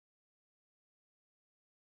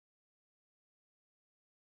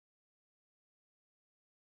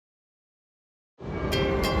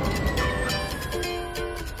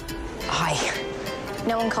Why?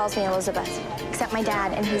 No one calls me Elizabeth, except my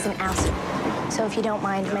dad, and he's an asshole. So if you don't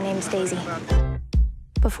mind, my name's Daisy.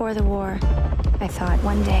 Before the war, I thought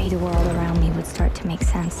one day the world around me would start to make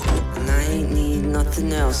sense. And I ain't need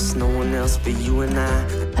nothing else, no one else but you and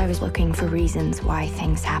I. I was looking for reasons why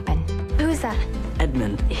things happen. Who is that?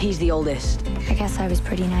 Edmund. He's the oldest. I guess I was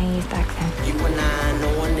pretty naive back then. You and I,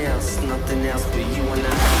 no one else, nothing else but you and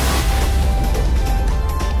I.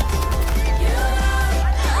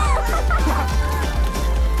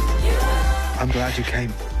 I'm glad you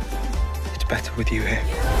came. It's better with you here.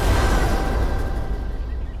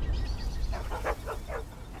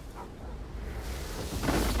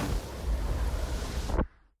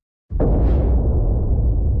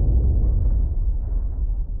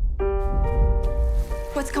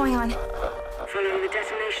 What's going on? Following the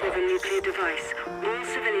detonation of a nuclear device, all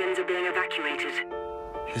civilians are being evacuated.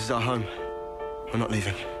 This is our home. We're not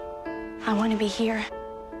leaving. I want to be here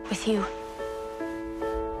with you.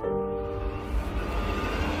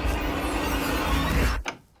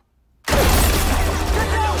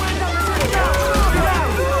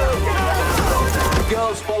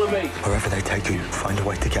 Girls, follow me. Wherever they take you, find a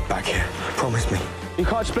way to get back here. Promise me. You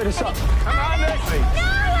can't split us up. Come on, Leslie. No!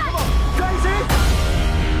 Come on, Daisy!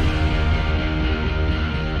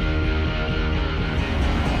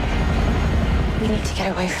 We need to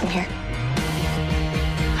get away from here.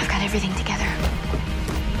 I've got everything together.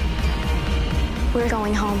 We're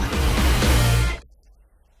going home.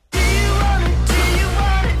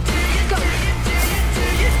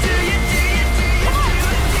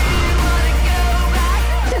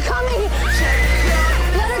 They're coming!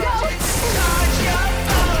 Let her go!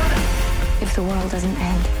 If the world doesn't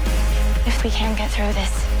end, if we can't get through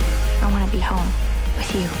this, I want to be home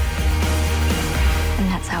with you. And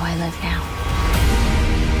that's how I live now.